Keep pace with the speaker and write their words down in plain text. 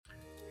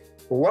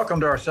Well, welcome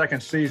to our second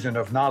season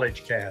of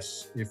Knowledge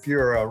Casts. If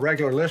you're a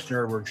regular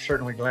listener, we're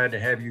certainly glad to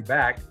have you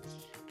back.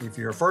 If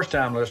you're a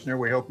first-time listener,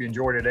 we hope you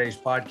enjoy today's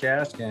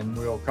podcast, and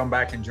we'll come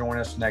back and join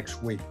us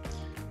next week.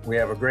 We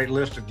have a great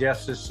list of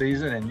guests this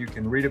season, and you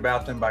can read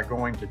about them by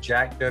going to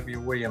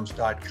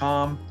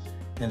jackwwilliams.com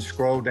and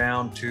scroll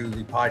down to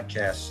the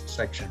podcast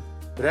section.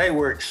 Today,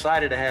 we're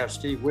excited to have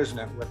Steve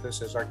Wisnant with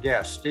us as our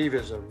guest. Steve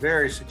is a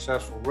very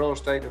successful real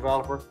estate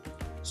developer,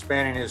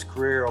 spanning his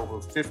career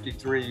over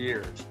 53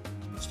 years.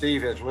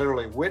 Steve has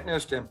literally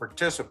witnessed and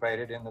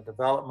participated in the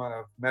development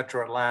of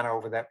Metro Atlanta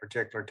over that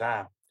particular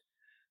time.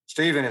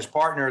 Steve and his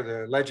partner,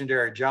 the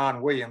legendary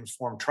John Williams,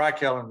 formed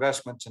Trikel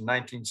Investments in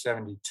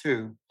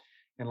 1972,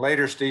 and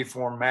later Steve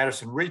formed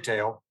Madison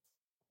Retail,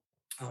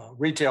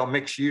 retail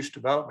mixed-use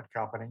development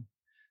company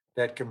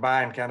that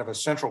combined kind of a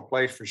central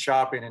place for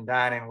shopping and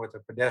dining with a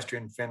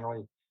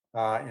pedestrian-friendly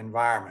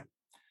environment.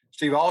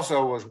 Steve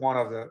also was one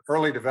of the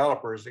early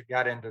developers that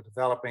got into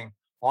developing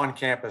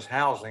on-campus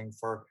housing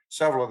for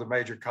several of the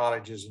major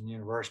colleges and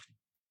universities.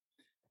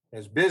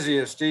 As busy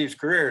as Steve's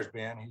career has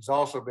been, he's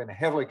also been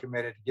heavily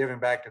committed to giving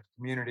back to the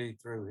community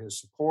through his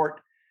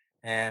support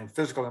and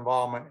physical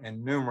involvement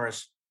in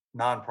numerous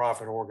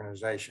nonprofit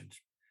organizations.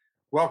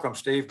 Welcome,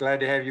 Steve.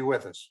 Glad to have you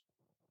with us.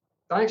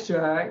 Thanks,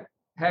 Jack.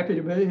 Happy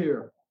to be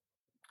here.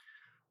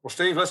 Well,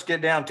 Steve, let's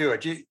get down to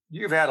it.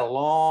 You've had a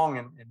long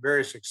and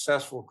very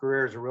successful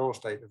career as a real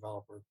estate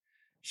developer.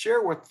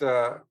 Share with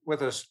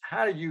us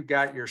how you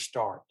got your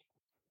start.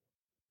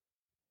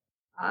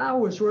 I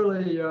was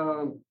really,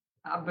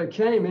 I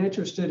became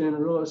interested in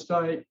real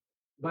estate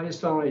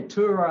based on a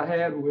tour I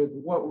had with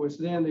what was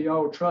then the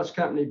old Trust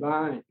Company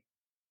Bank.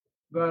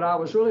 But I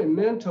was really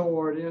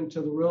mentored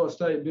into the real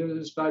estate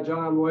business by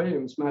John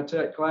Williams, my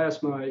tech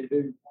classmate,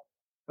 who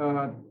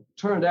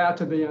turned out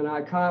to be an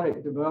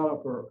iconic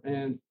developer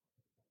and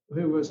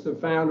who was the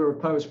founder of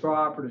Post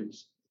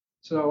Properties.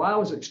 So I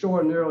was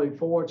extraordinarily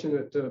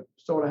fortunate to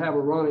sort of have a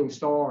running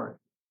start.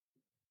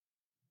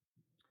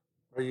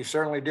 Well, you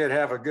certainly did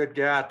have a good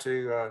guy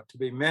to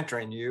be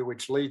mentoring you,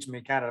 which leads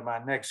me kind of to my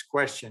next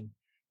question.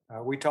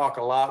 We talk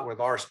a lot with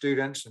our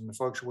students and the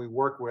folks we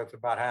work with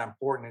about how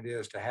important it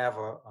is to have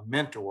a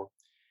mentor.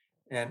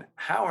 And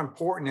how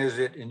important is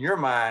it in your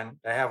mind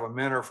to have a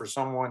mentor for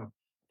someone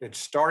that's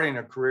starting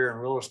a career in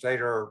real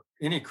estate or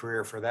any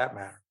career for that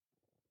matter?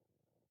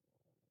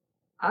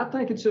 I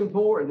think it's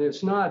important.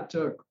 It's not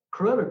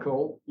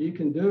critical. You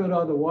can do it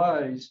other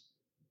ways.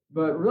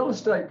 But real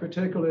estate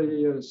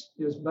particularly is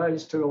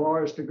based to a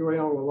large degree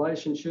on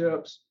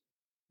relationships.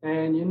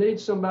 And you need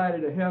somebody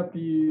to help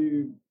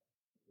you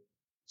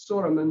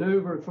sort of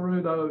maneuver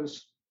through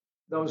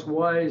those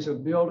ways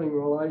of building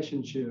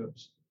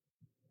relationships.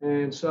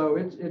 And so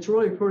it's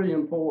really pretty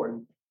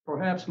important,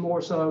 perhaps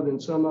more so than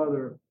some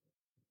other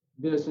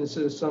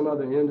businesses, some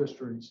other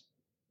industries.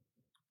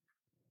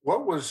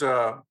 What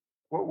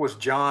was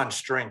John's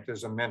strength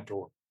as a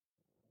mentor?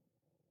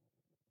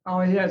 Oh,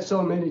 he had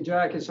so many,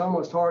 Jack. It's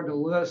almost hard to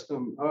list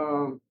them.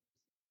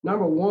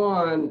 Number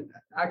one,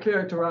 I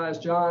characterize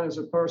John as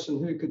a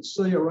person who could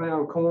see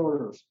around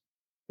corners.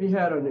 He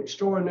had an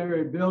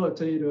extraordinary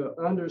ability to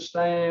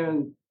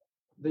understand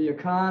the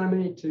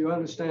economy, to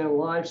understand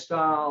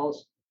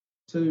lifestyles,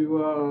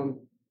 to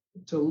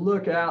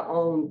look out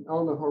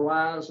on the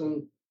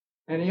horizon.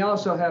 And he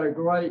also had a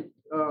great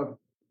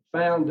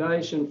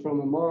foundation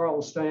from a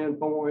moral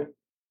standpoint.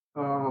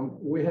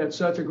 We had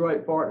such a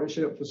great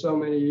partnership for so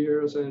many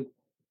years, and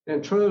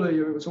truly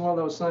it was one of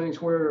those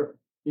things where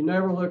you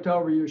never looked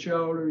over your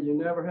shoulder. You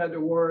never had to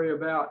worry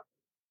about,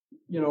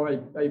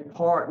 a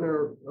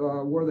partner.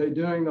 Were they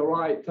doing the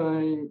right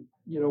thing?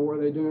 Were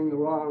they doing the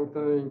wrong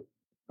thing?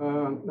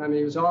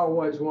 It was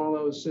always one of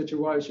those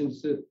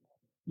situations that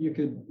you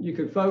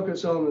could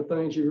focus on the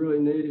things you really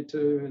needed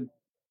to,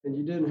 and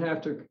you didn't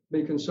have to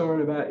be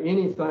concerned about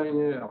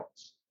anything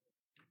else.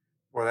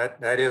 Well,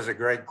 that is a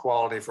great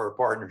quality for a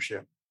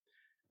partnership.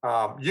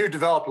 You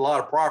developed a lot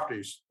of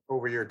properties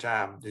over your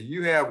time. Do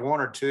you have one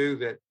or two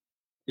that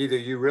either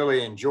you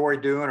really enjoy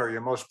doing or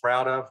you're most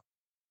proud of?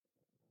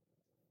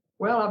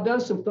 Well, I've done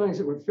some things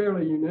that were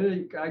fairly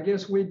unique. I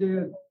guess we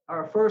did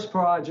our first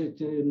project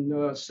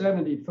in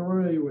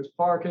 73 was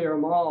Park Air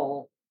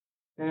Mall,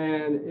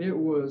 and it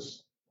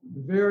was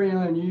very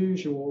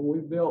unusual. We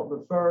built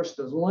the first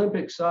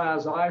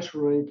Olympic-size ice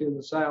rink in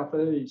the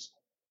Southeast,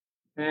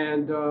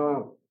 and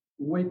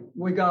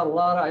we got a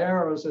lot of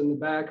arrows in the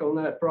back on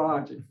that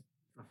project.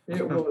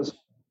 It was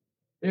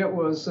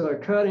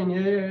cutting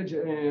edge,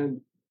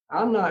 and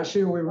I'm not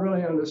sure we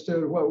really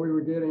understood what we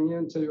were getting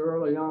into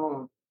early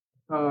on.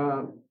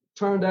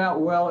 Turned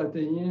out well at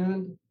the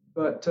end,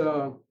 but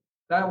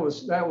that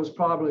was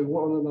probably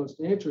one of the most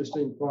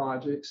interesting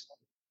projects.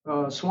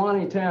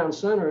 Swanee Town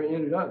Center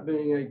ended up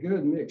being a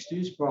good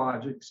mixed-use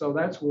project, so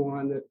that's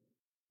one that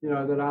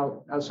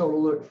I sort of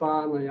look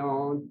fondly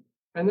on.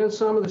 And then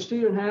some of the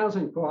student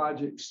housing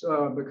projects,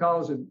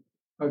 because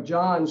of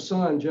John's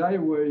son, Jay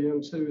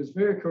Williams, who is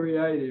very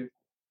creative,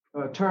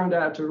 turned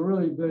out to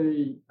really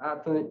be, I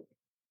think,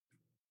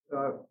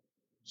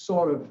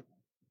 sort of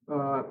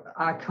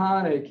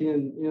iconic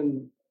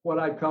in what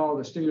I call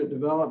the student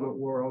development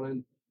world.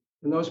 And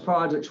those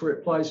projects were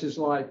at places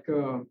like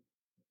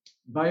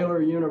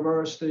Baylor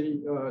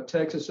University,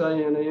 Texas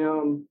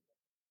A&M,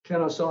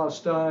 Kennesaw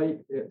State.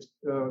 It's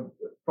a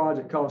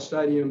project called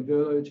Stadium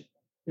Village.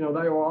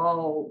 They were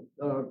all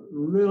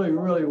really,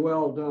 really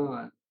well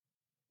done.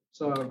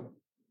 So,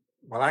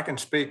 well, I can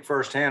speak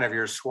firsthand of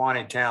your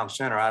Suwannee Town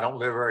Center. I don't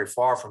live very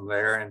far from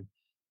there and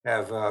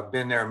have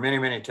been there many,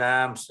 many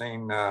times,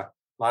 seen a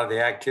lot of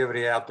the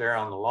activity out there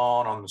on the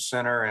lawn, on the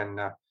center, and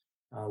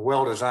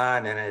well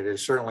designed, and it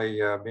is certainly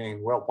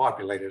being well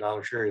populated. I'll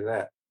assure you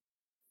that.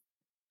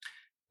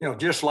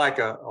 Just like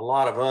a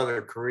lot of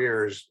other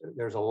careers,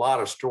 there's a lot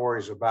of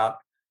stories about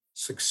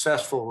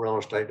successful real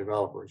estate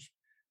developers.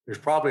 There's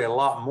probably a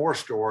lot more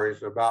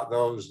stories about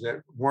those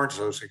that weren't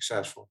so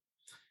successful.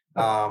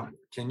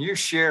 Can you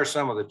share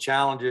some of the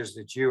challenges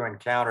that you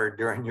encountered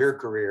during your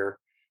career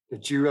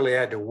that you really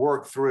had to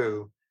work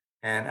through,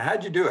 and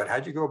how'd you do it?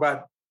 How'd you go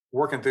about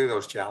working through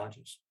those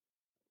challenges?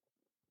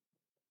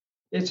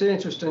 It's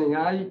interesting.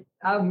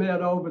 I've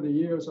met over the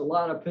years a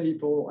lot of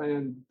people,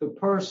 and the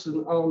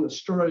person on the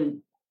street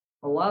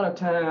a lot of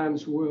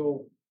times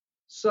will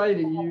say to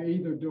you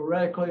either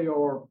directly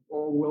or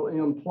will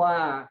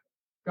imply,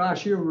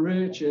 gosh, you're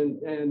rich,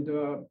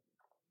 and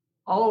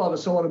all of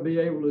us ought to be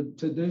able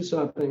to do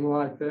something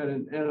like that.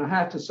 And I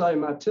have to say,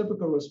 my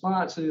typical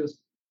response is,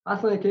 I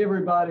think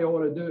everybody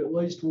ought to do at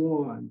least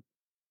one.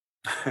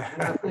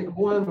 And I think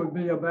one would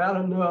be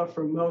about enough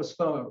for most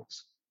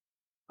folks,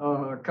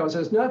 because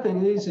there's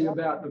nothing easy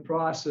about the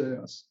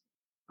process.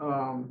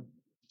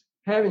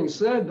 Having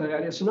said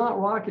that, it's not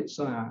rocket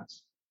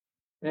science.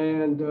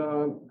 And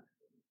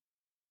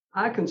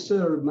I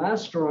consider my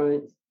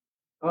strength,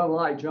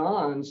 unlike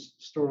John's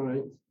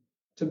strength,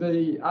 to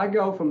be, I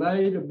go from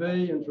A to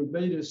B and from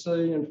B to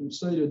C and from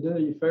C to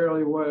D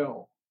fairly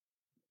well.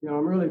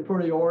 I'm really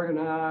pretty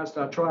organized.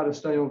 I try to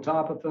stay on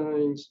top of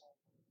things.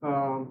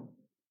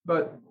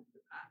 But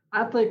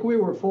I think we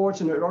were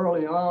fortunate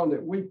early on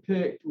that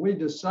we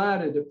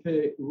decided to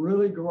pick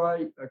really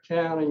great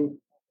accounting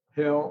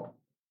help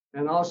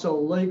and also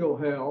legal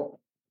help.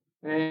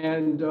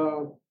 And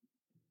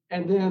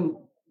then,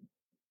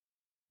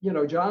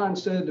 John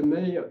said to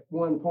me at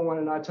one point,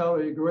 and I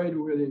totally agreed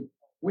with him,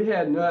 we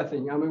had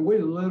nothing. I mean, we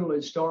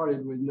literally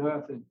started with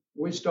nothing.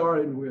 We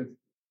started with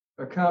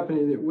a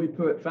company that we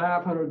put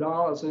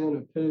 $500 in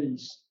a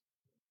piece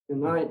in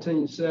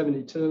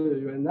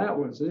 1972, and that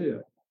was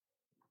it.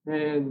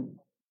 And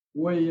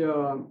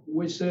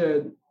we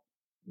said,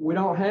 we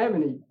don't have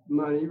any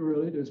money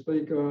really to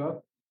speak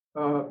of,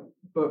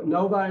 but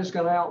nobody's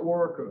going to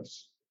outwork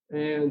us.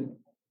 And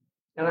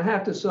I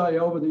have to say,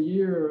 over the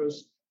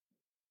years,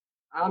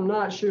 I'm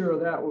not sure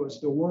that was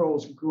the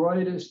world's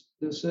greatest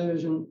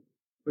decision,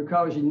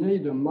 because you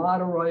need to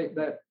moderate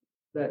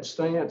that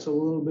stance a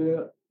little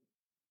bit.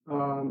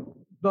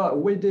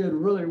 But we did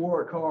really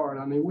work hard.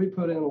 I mean, we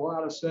put in a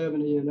lot of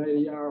 70 and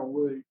 80-hour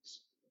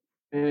weeks.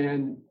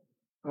 And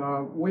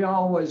we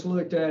always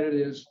looked at it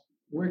as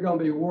we're going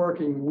to be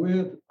working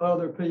with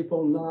other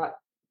people,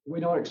 we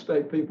don't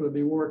expect people to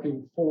be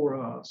working for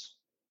us.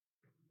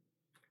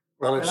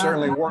 Well, it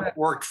certainly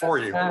worked for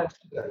you.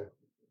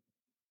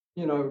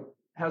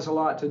 Has a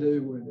lot to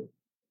do with it.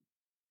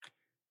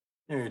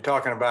 You're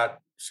talking about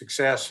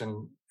success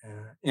in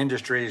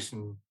industries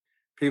and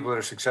people that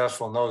are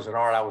successful and those that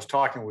aren't. I was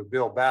talking with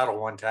Bill Battle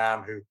one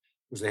time, who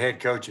was the head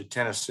coach at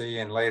Tennessee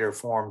and later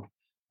formed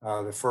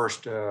the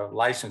first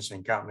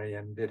licensing company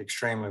and did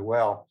extremely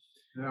well.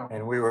 Yeah.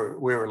 And we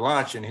were at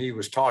lunch, and he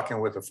was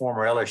talking with a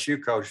former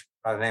LSU coach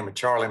by the name of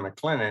Charlie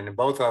McClendon, and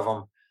both of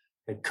them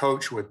had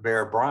coached with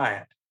Bear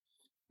Bryant.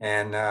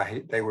 And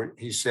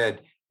he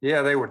said,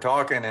 yeah, they were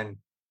talking, and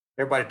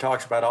everybody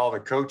talks about all the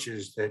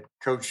coaches that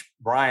Coach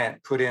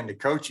Bryant put into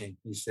coaching.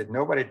 He said,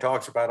 nobody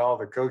talks about all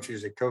the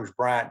coaches that Coach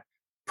Bryant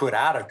put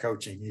out of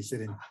coaching. He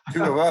said, and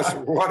two of us,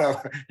 one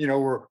of,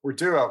 we're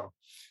two of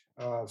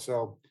them.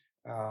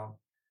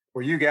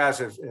 Well, you guys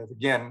have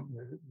again,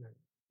 the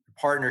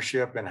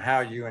partnership and how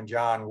you and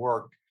John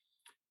worked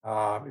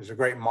is a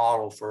great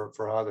model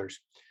for others.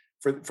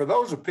 For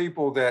those of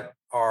people that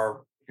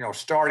are,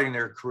 starting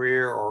their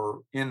career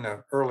or in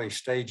the early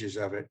stages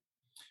of it,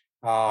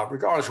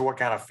 regardless of what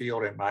kind of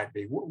field it might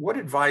be, what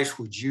advice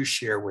would you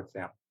share with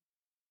them?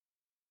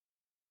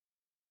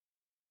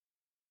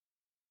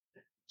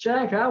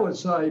 Jack, I would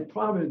say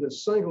probably the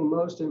single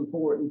most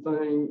important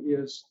thing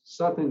is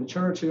something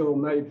Churchill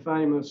made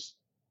famous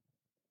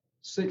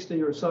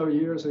 60 or so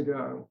years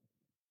ago.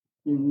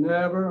 You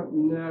never,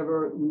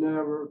 never,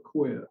 never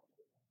quit.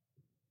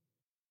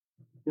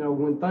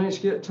 When things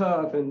get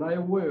tough, and they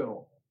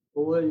will,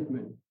 believe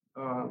me,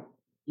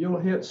 you'll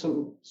hit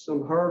some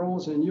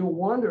hurdles, and you'll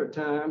wonder at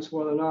times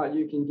whether or not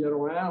you can get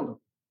around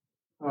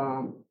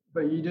them.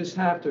 But you just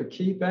have to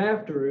keep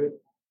after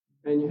it,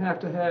 and you have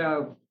to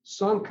have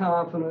some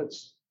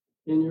confidence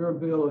in your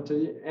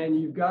ability, and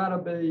you've got to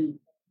be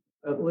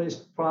at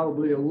least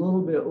probably a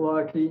little bit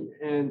lucky.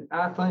 And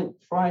I think,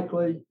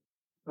 frankly,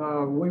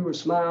 we were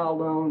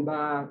smiled on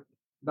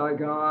by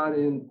God,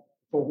 and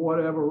for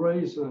whatever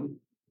reason.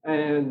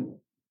 And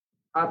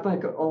I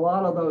think a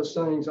lot of those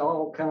things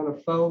all kind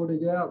of fold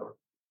together.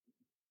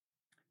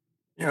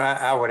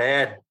 I would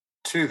add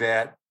to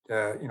that,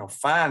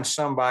 find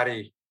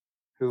somebody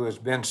who has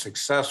been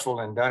successful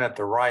and done it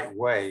the right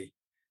way,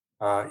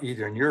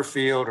 either in your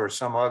field or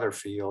some other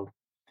field,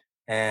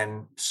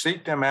 and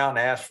seek them out and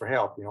ask for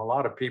help. A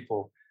lot of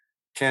people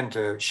tend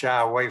to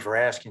shy away for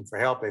asking for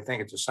help. They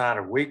think it's a sign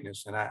of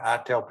weakness. And I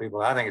tell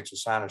people, I think it's a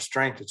sign of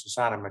strength. It's a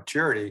sign of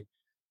maturity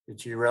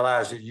that you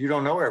realize that you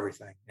don't know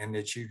everything and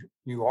that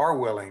you are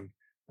willing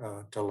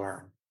to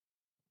learn.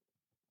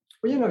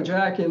 Well,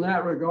 Jack, in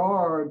that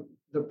regard,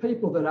 the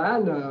people that I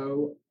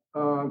know,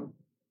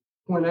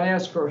 when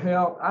asked for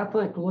help, I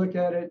think look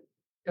at it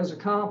as a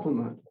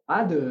compliment.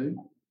 I do.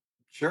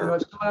 Sure.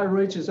 If somebody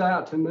reaches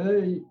out to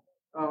me,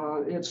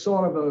 it's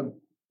sort of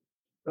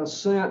a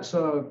sense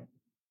of,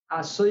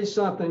 I see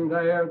something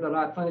there that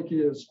I think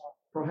is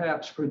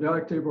perhaps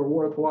productive or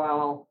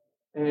worthwhile.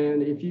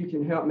 And if you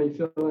can help me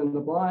fill in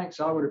the blanks,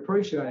 I would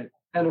appreciate it.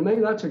 And to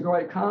me, that's a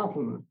great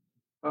compliment.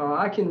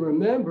 I can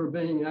remember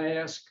being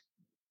asked,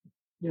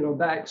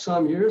 back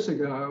some years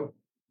ago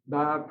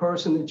by a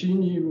person that you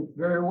knew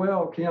very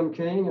well, Kim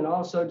King, and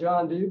also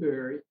John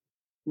Dewberry,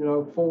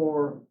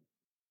 for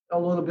a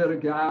little bit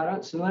of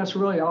guidance. And that's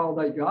really all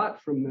they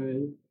got from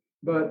me.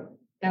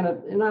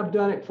 And I've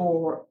done it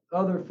for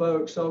other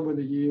folks over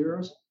the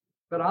years,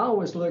 but I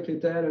always look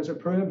at that as a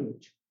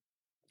privilege.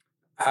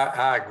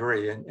 I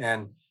agree.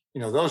 And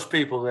those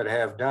people that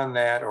have done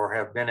that or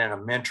have been in a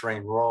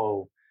mentoring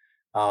role,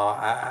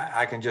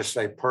 I can just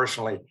say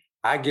personally,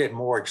 I get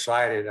more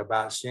excited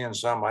about seeing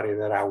somebody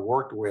that I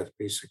worked with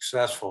be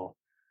successful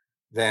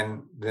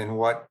than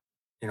what,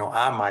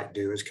 I might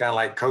do. It's kind of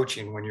like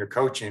coaching. When you're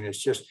coaching,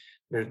 it's just,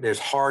 there's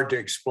hard to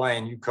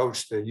explain. You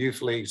coached the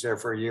youth leagues there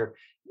for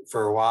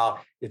a while.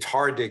 It's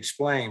hard to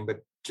explain, but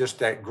just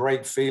that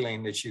great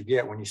feeling that you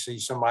get when you see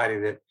somebody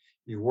that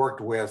you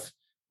worked with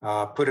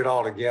put it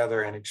all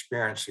together and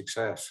experience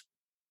success.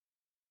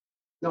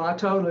 No, I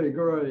totally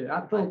agree.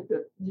 I think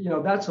that,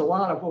 that's a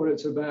lot of what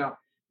it's about.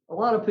 A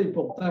lot of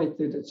people think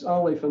that it's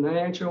only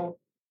financial.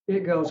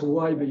 It goes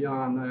way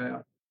beyond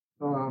that.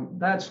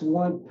 That's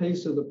one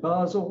piece of the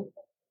puzzle.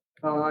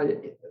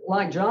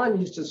 Like John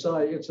used to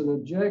say, it's an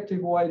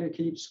objective way to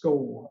keep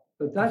score,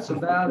 but that's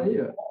about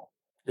it.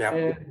 Yeah.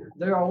 And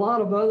there are a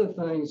lot of other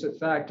things that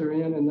factor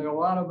in, and there are a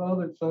lot of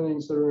other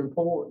things that are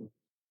important.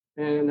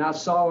 And I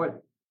saw it,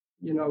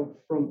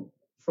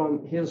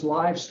 from his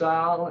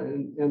lifestyle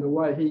and the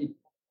way he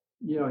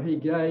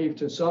gave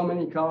to so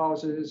many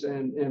causes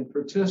and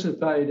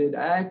participated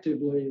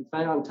actively and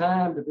found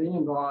time to be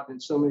involved in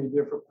so many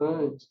different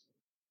things.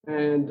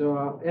 And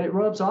it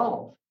rubs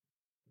off.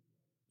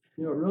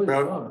 It really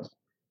does.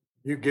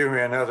 You give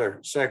me another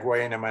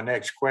segue into my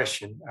next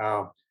question.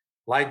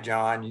 Like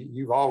John,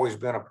 you've always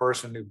been a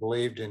person who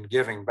believed in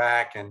giving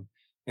back and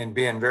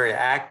being very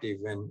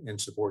active in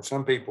support.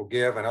 Some people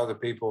give and other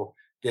people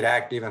get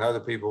active, and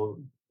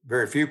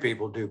very few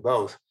people do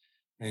both.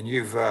 And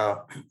you've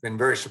been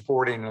very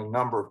supporting a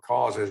number of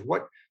causes.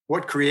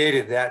 What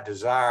created that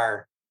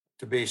desire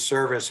to be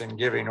service and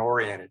giving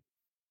oriented?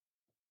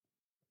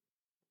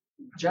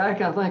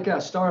 Jack, I think I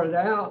started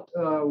out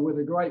with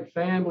a great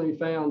family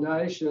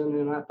foundation,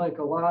 and I think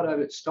a lot of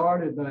it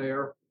started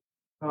there.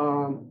 As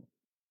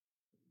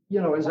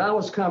I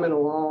was coming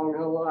along,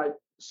 like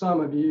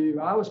some of you,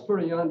 I was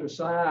pretty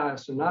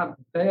undersized, and I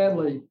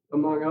badly,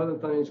 among other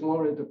things,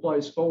 wanted to play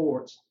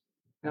sports.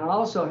 And I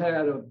also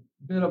had a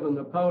bit of a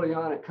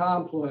Napoleonic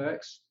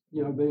complex,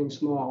 being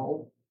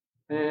small.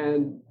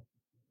 And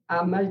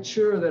I made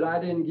sure that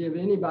I didn't give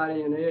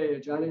anybody an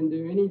edge. I didn't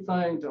do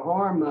anything to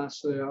harm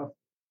myself.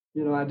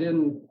 I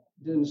didn't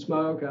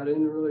smoke. I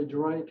didn't really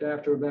drink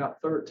after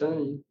about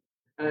 13.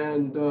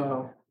 And,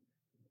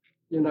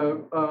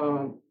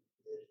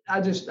 I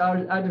just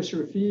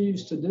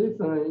refused to do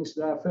things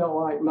that I felt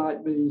like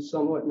might be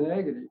somewhat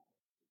negative.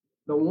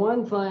 The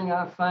one thing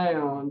I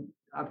found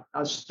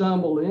I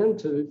stumbled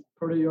into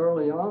pretty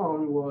early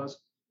on was,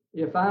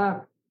 if I,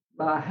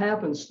 by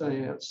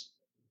happenstance,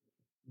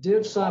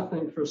 did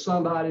something for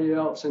somebody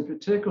else, and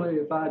particularly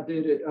if I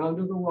did it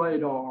under the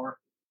radar,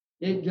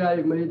 it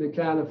gave me the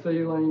kind of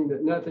feeling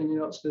that nothing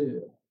else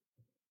did.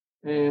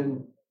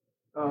 And,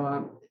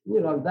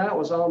 that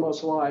was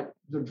almost like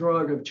the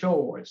drug of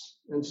choice.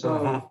 And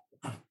so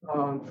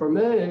for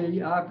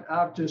me,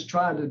 I've just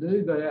tried to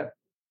do that.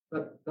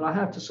 But I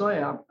have to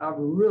say, I've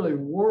really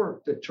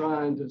worked at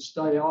trying to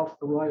stay off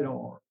the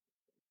radar.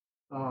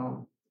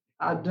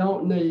 I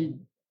don't need,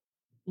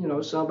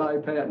 somebody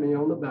pat me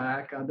on the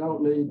back. I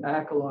don't need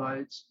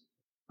accolades.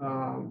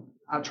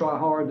 I try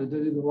hard to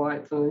do the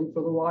right thing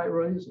for the right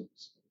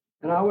reasons.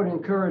 And I would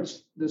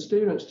encourage the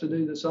students to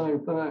do the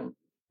same thing.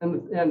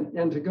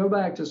 And to go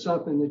back to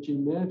something that you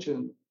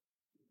mentioned,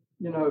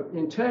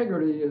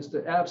 integrity is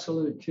the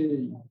absolute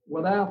key.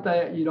 Without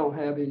that, you don't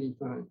have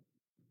anything.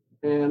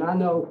 And I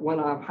know when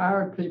I've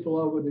hired people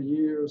over the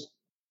years,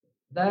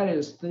 that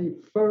is the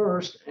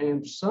first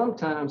and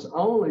sometimes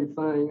only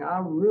thing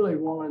I really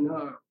want to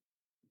know.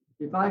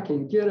 If I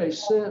can get a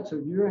sense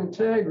of your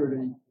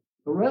integrity,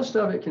 the rest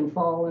of it can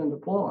fall into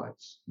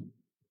place.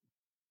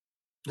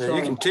 Yeah, so,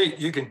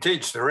 you can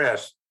teach the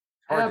rest.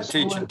 Hard to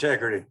teach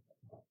integrity.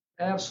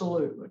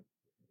 Absolutely.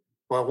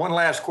 Well, one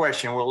last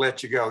question, we'll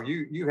let you go.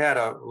 You had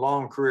a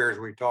long career, as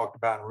we talked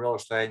about, in real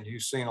estate, and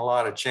you've seen a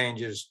lot of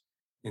changes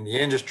in the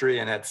industry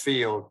and that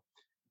field.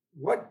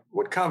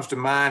 What comes to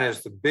mind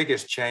as the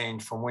biggest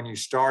change from when you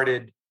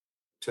started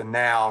to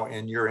now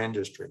in your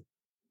industry?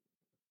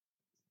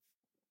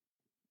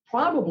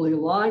 Probably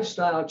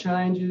lifestyle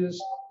changes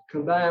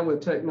combined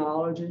with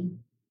technology.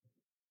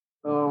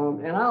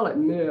 And I'll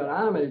admit,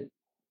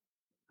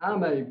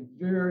 I'm a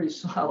very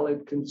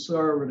solid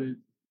conservative,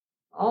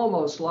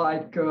 almost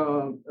like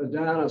a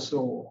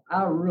dinosaur.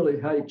 I really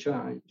hate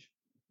change.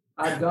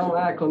 I don't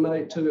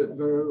acclimate to it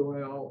very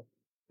well.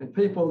 And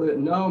people that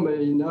know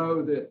me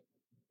know that,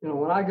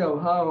 when I go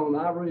home,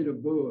 I read a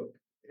book,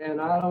 and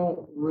I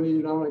don't read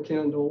it on a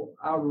Kindle.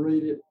 I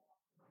read it,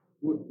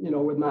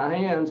 with my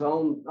hands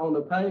on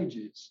the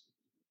pages.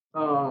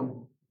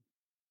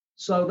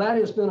 So that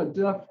has been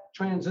a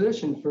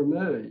transition for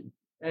me.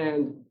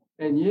 And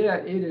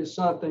yet it is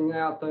something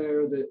out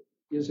there that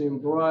is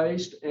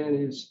embraced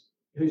and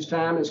whose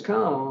time has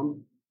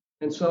come.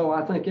 And so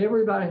I think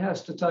everybody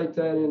has to take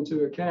that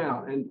into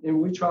account,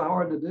 and we try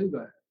hard to do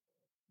that.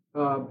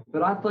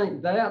 But I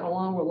think that,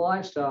 along with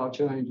lifestyle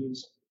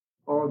changes,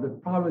 are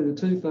probably the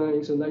two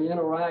things, and they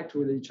interact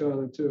with each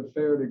other to a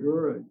fair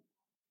degree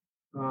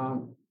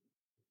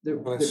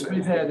that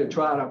we've had to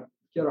try to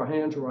get our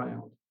hands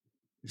around.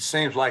 It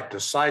seems like the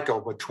cycle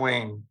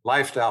between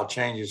lifestyle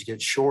changes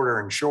gets shorter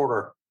and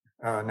shorter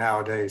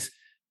nowadays.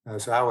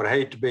 So I would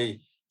hate to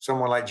be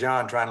someone like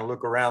John trying to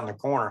look around the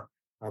corner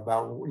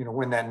about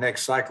when that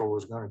next cycle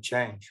was going to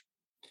change.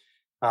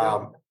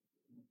 Go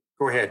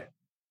ahead.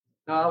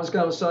 No, I was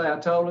going to say I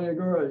totally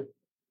agree.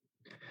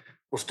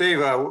 Well, Steve,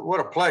 what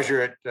a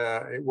pleasure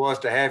it was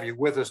to have you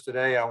with us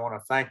today. I want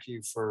to thank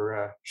you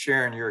for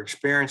sharing your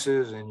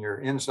experiences and your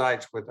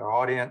insights with our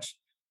audience.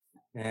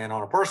 And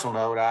on a personal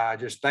note, I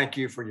just thank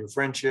you for your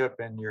friendship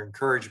and your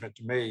encouragement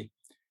to me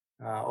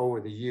over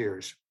the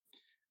years.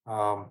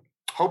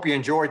 Hope you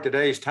enjoyed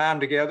today's time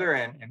together,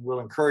 and we'll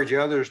encourage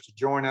others to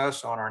join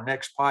us on our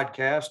next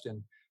podcast.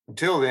 And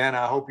until then,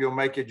 I hope you'll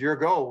make it your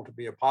goal to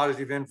be a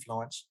positive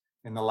influence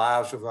in the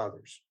lives of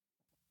others.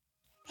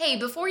 Hey,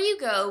 before you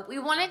go, we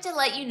wanted to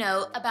let you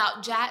know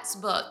about Jack's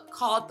book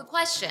called The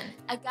Question,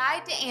 A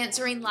Guide to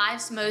Answering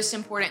Life's Most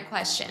Important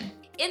Question.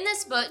 In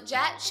this book,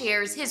 Jack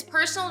shares his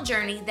personal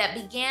journey that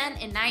began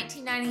in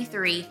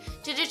 1993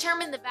 to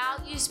determine the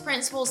values,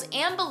 principles,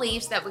 and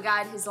beliefs that would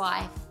guide his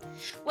life.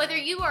 Whether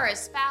you are a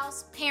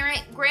spouse,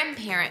 parent,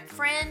 grandparent,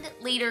 friend,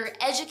 leader,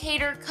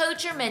 educator,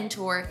 coach, or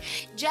mentor,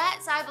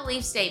 Jack's I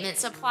Believe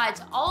statements apply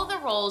to all the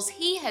roles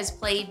he has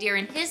played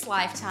during his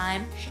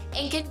lifetime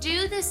and can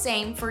do the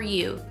same for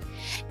you.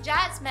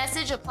 Jack's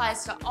message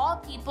applies to all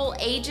people,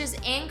 ages,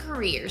 and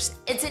careers.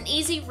 It's an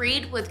easy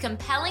read with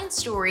compelling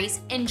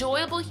stories,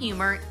 enjoyable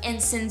humor,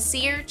 and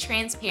sincere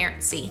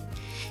transparency.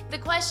 The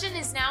Question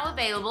is now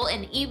available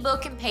in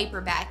ebook and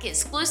paperback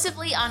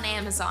exclusively on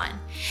Amazon.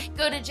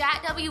 Go to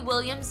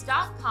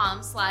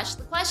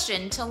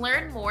jackwwilliams.com/thequestion to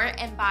learn more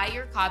and buy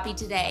your copy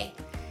today.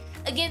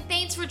 Again,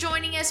 thanks for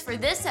joining us for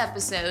this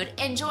episode,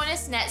 and join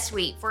us next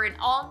week for an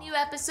all-new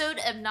episode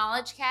of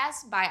Knowledge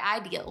Cast by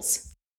Ideals.